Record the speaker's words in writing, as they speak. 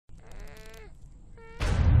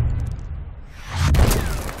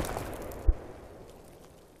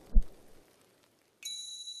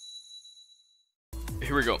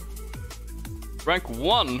Rank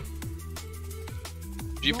 1.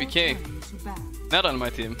 GPK. Not on my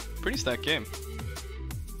team. Pretty stacked game.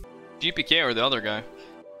 GPK or the other guy?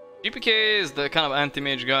 GPK is the kind of Anti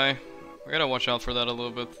Mage guy. We gotta watch out for that a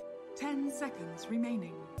little bit. 10 seconds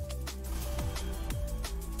remaining.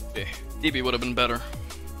 Okay. DB would have been better.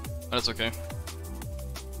 But it's okay.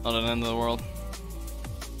 Not an end of the world.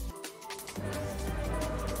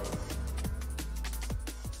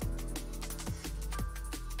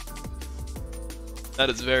 That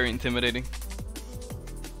is very intimidating.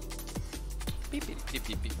 Beep, beep, beep,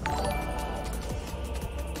 beep, beep.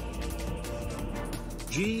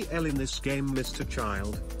 GL in this game, Mr.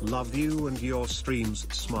 Child, love you and your streams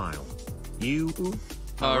smile. You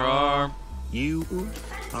Hurrah. You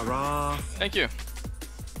hurrah. Thank you.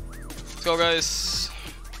 Let's go, guys.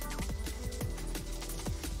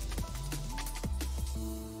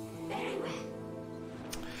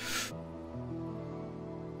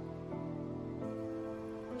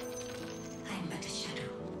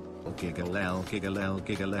 Giggle L, giggle L,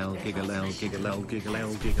 giggle L, giggle L, giggle L, giggle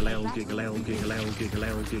L, giggle L, giggle L, giggle L, giggle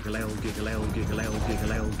L, giggle L, giggle L, giggle L,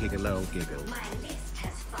 giggle L, giggle L, giggle. My list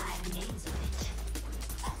has 5 names on it.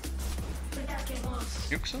 Without getting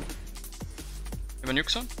lost. Nuke zone? You have a nuke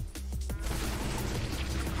zone?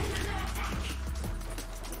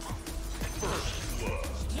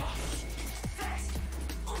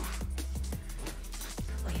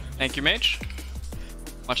 Thank you, Mage.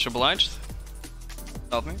 Much obliged.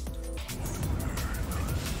 Help me.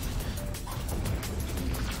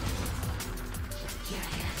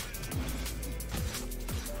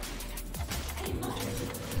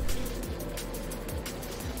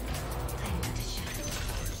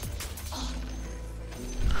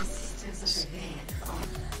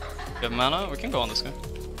 You have mana? We can go on this guy.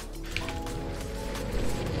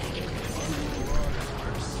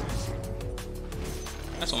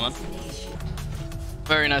 Nice one, man.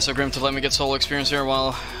 Very nice of Grim to let me get solo experience here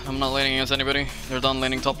while I'm not laning against anybody. They're done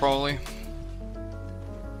laning top probably.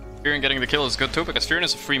 Fearing getting the kill is good too, because Fearing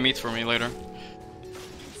is a free meat for me later.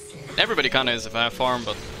 Everybody kinda is if I have farm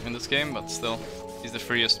but in this game, but still, he's the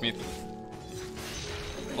freest meat.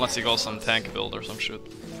 Unless he goes some tank build or some shit.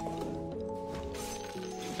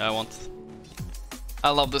 Yeah, I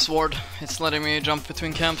love this ward. It's letting me jump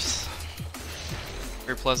between camps.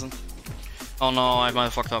 Very pleasant. Oh no, I might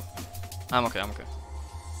have fucked up. I'm okay, I'm okay.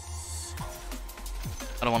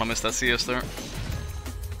 I don't want to miss that CS there.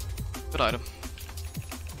 Good item.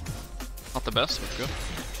 Not the best, but good.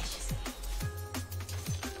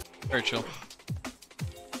 Very chill.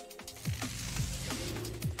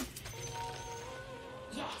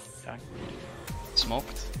 Okay.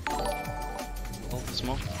 Smoked. Oh,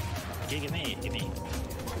 smoked. Okay, give me.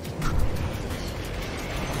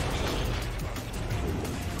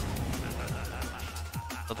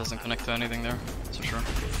 That doesn't connect to anything there, that's for sure.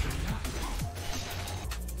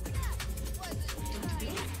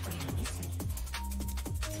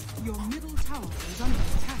 Your middle tower is under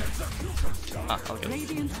attack. Ah, I'll get it.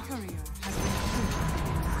 Radiant's courier has been killed.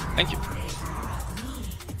 Thank you.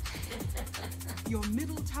 Your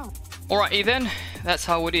middle tower. Alrighty then, that's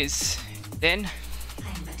how it is. Then,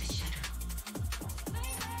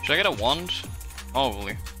 should I get a wand?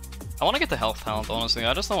 Probably. I want to get the health talent, honestly.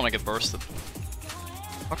 I just don't want to get bursted.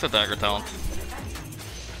 Fuck the dagger talent.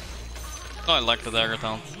 Oh, I like the dagger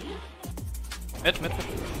talent. Mid.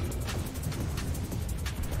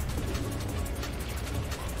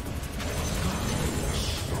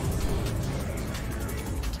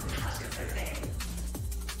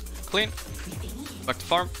 Clean. Back to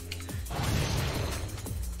farm.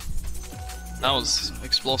 That was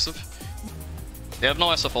explosive. They have no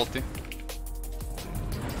SF ulti.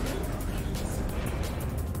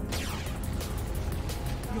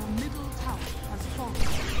 Your middle tower has fallen.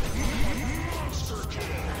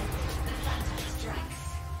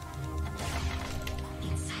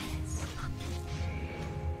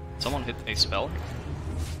 Someone hit a spell.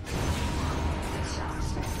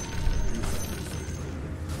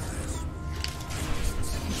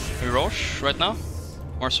 We Roche right now.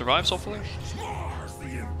 More survives, hopefully.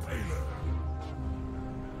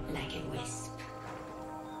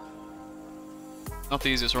 Not the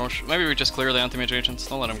easiest Roche. Maybe we just clear the Anti Mage agents.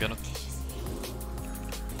 Don't let him get it.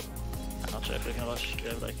 I'm not sure if we can rush. We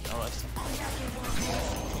have like no lives.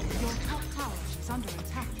 Your top tower is under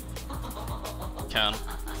attack. Can.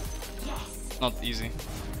 Not easy.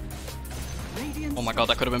 Radiant's Oh my god,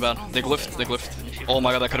 that could have been bad. They glyphed. Oh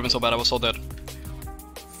my god, that could have been so bad. I was so dead.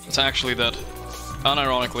 It's actually dead.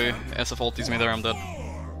 Unironically, SF ultis me there, I'm dead.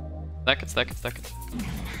 Stack it.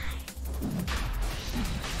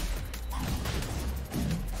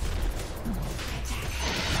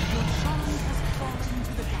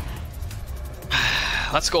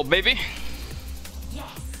 Let's go, baby.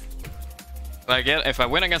 If I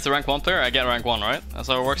win against the rank 1 player, I get rank 1, right? That's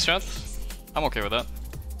how it works, chat? I'm okay with that.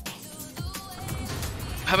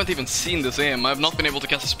 I haven't even seen this aim. I've not been able to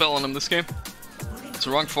cast a spell on him this game. It's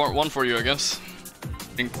a rank 1 for you, I guess.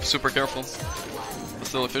 Being super careful, but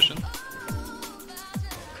still efficient.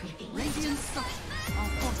 Radiant structures are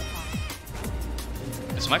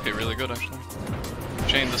fortified. This might be really good, actually.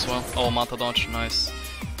 Chained as well. Oh, Manta dodge, nice.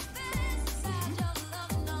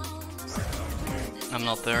 I'm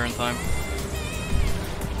not there in time.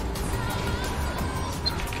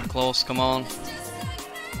 Close, come on.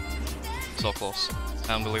 So close.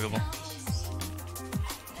 Unbelievable.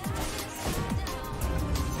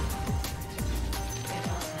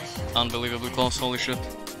 Unbelievably close, holy shit.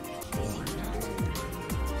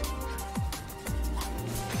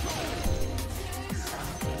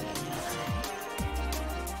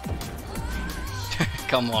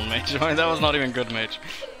 Come on, Mage. That was not even good, Mage.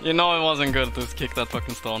 You know it wasn't good to kick that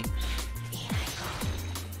fucking stone.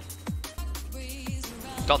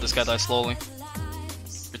 God, this guy dies slowly.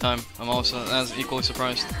 Every time. I'm also as equally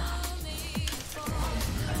surprised.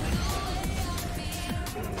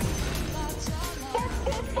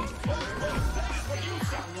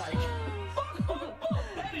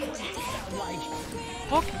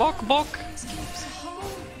 Bok, bok.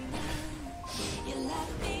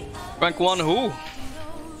 Rank 1 who?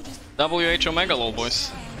 WH Omega lol, boys.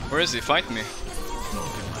 Where is he? Fight me.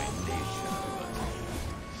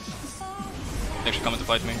 Actually coming to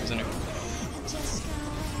fight me, isn't he?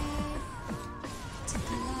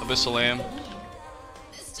 Abyssal AM.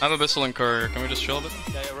 I have Abyssal and Courier. Can we just chill a bit?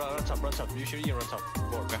 Yeah, run top. You should run top.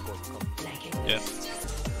 Go, come. Yeah.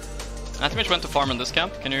 Anti Mage went to farm in this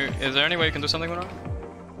camp. Is there any way you can do something with him?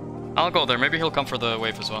 I'll go there. Maybe he'll come for the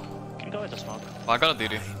wave as well. Can you go with the smoke? Oh, I got a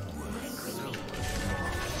DD.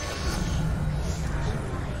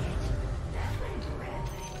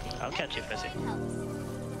 I'll catch you, Fizzy.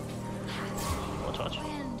 Watch.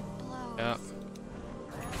 Yeah.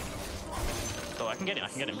 Go, I can get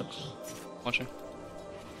him. Look. Watching.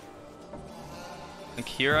 Think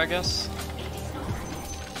here, I guess.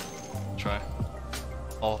 Try.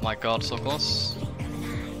 Oh my god, so close.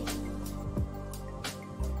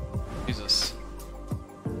 Jesus.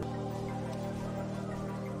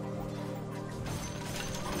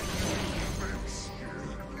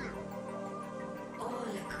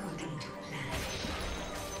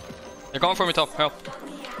 They're going for me top, help.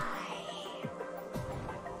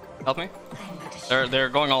 Help me? They're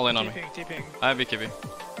going all in on me. TPing. I have BKB.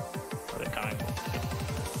 They're coming.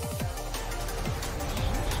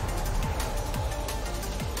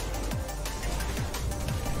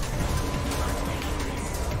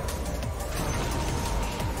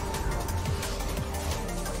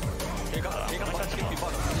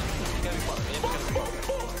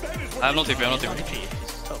 I have no TP,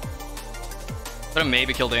 But I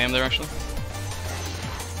maybe killed the aim there actually.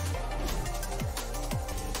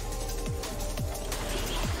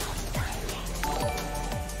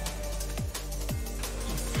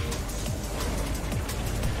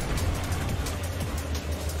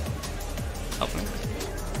 Help me.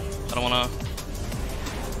 I don't wanna.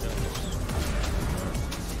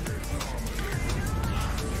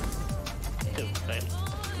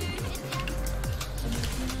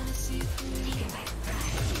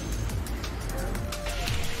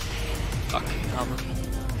 Fuck.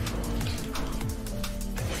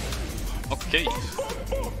 Okay.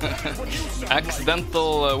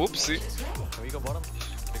 Accidental whoopsie. Can we go bottom?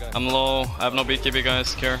 I'm low. I have no BKB,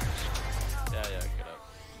 guys. Care. Yeah, get up.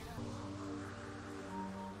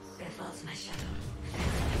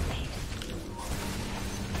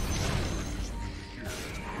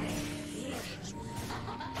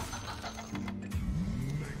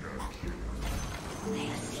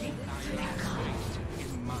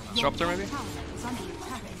 Disruptor maybe? Tower is under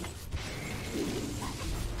attack.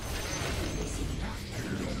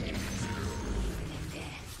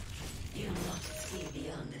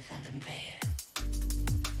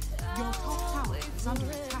 Your top tower is under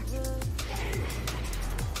attack.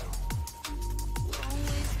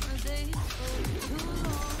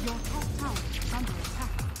 Your top tower is under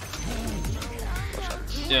attack.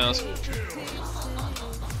 Yeah, that's...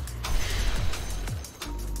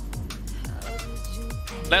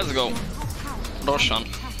 Let's go. Roshan.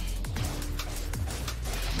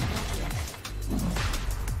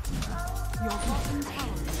 Your bottom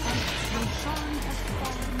tower is under twinshine has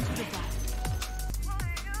fallen to the ground.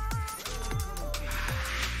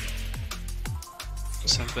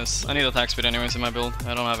 Send this. I need attack speed anyways in my build.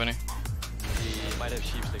 I don't have any. He might have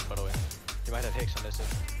sheep stick, by the way. He might have Hex on this.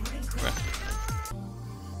 Okay.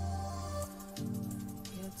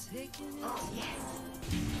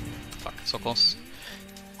 Fuck, so close.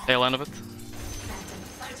 Tail end of it.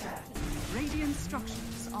 Radiant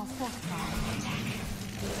structures are fortified.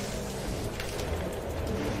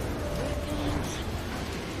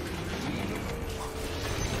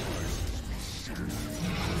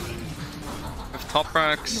 With top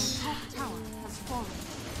racks. Your top tower has fallen.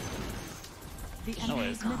 The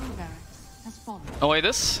enemy's middle barracks has fallen. Oh wait,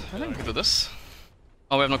 this? I think we can do this.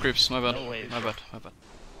 Oh, we have no creeps, my bad. No wave. My bad, my bad.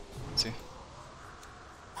 Let's see.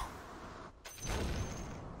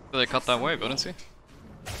 Did they cut that wave? I didn't see.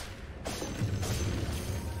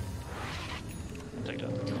 Take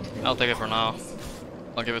that. I'll take it for now.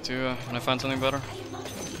 I'll give it to you when I find something better.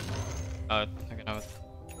 I can have it.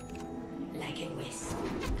 Like a wisp.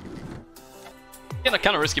 Yeah,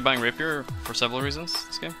 kind of risky buying Rapier for several reasons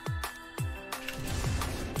this game.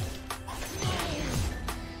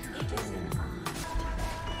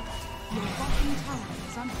 Your bottom tower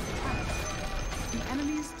is under attack. The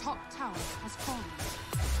enemy's top tower has fallen.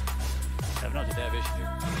 I have not They have issue.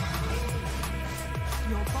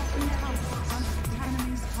 Your bottom tower is under attack. The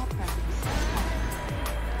enemy's top barracks has fallen.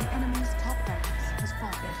 The enemy's top barracks has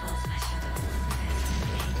fallen.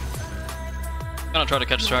 I'm gonna try to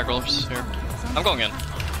catch stragglers here. I'm going in.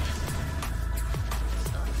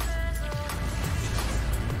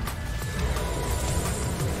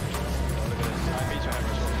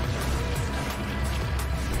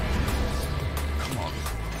 Come on.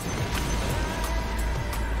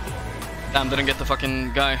 Damn, didn't get the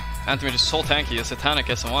fucking guy. Anti Mage is so tanky, a Satanic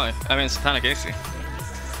SMY. I mean, Satanic AC.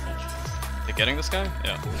 You getting this guy?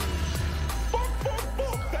 Yeah.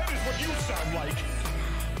 That is what you sound like.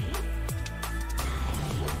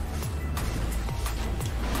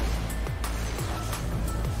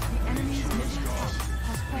 The enemy's middle tower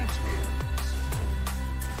has fallen.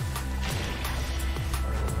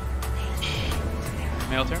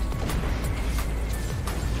 Me out here.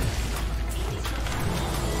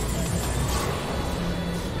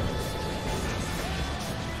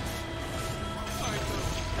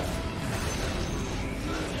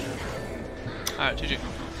 Alright, GG.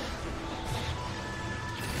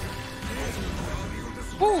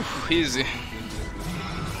 Woo, easy.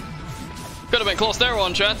 Could have been close there,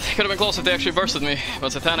 one chat. Could have been close if they actually bursted me.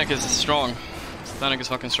 But Satanic is strong. Satanic is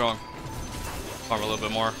fucking strong. Farm a little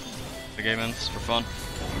bit more. The game ends for fun.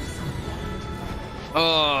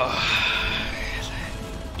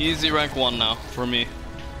 Easy rank 1 now for me.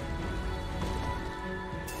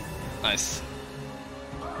 Nice.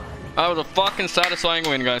 That was a fucking satisfying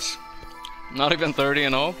win, guys. Not even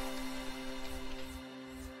 30-0.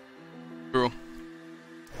 True.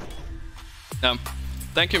 Damn.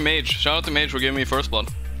 Thank you, Mage. Shout out to Mage for giving me first blood.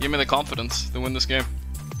 Give me the confidence to win this game.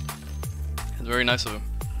 It's very nice of him.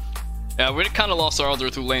 Yeah, we kind of lost our other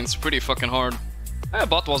two lanes pretty fucking hard.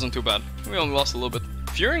 Bot wasn't too bad. We only lost a little bit.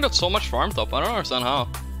 Fury got so much farm top. I don't understand how.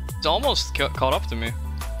 He's almost caught up to me.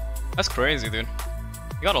 That's crazy, dude.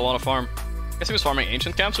 He got a lot of farm. Guess he was farming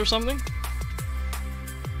ancient camps or something.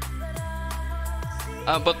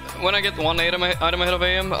 But when I get one item ahead of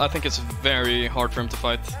AM, I think it's very hard for him to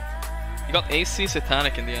fight. He got AC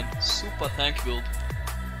Satanic in the end. Super tank build.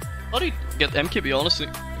 Thought he'd get MKB, honestly.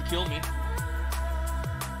 He killed me.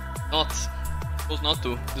 Not. Supposed not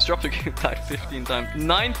to. Disrupt the game attack 15 times.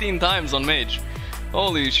 19 times on Mage.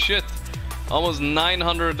 Holy shit. Almost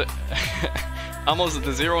 900. Almost at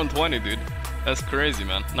the 0 and 20, dude. That's crazy,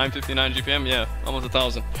 man. 959 GPM, yeah. Almost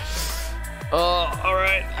 1,000.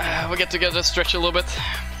 Alright. We get to get a stretch a little bit.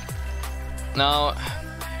 Now,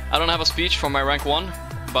 I don't have a speech for my rank 1.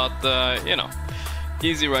 But, you know.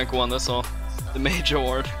 Easy rank 1, that's all. The Mage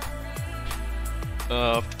award.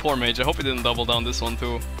 Poor Mage. I hope he didn't double down this one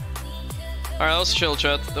too. Alright, that was chill,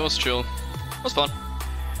 chat. That was chill. That was fun.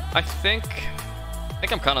 I think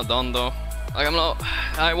I'm kind of done though. Like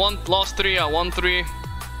I lost 3, I won 3.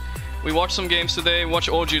 We watched some games today. Watch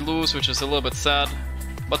OG lose, which is a little bit sad.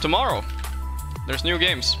 But tomorrow, there's new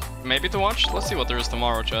games. Maybe to watch. Let's see what there is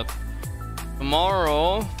tomorrow, chat.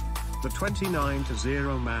 Tomorrow. The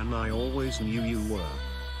 29-0 man I always knew you were.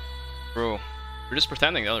 Bro, you're just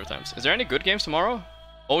pretending the other times. Is there any good games tomorrow?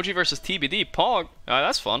 OG versus TBD, Pog.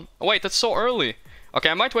 That's fun. Oh, wait, that's so early. Okay,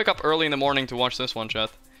 I might wake up early in the morning to watch this one, chat.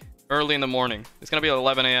 Early in the morning. It's gonna be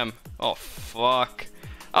 11 AM. Oh, fuck.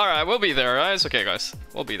 Alright, we'll be there. It's okay, guys.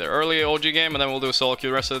 We'll be there. Early OG game, and then we'll do a solo queue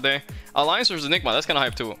the rest of the day. Alliance vs Enigma, that's kinda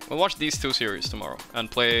hype too. We'll watch these two series tomorrow and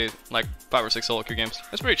play like 5 or 6 solo queue games.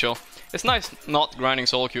 It's pretty chill. It's nice not grinding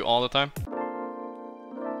solo queue all the time.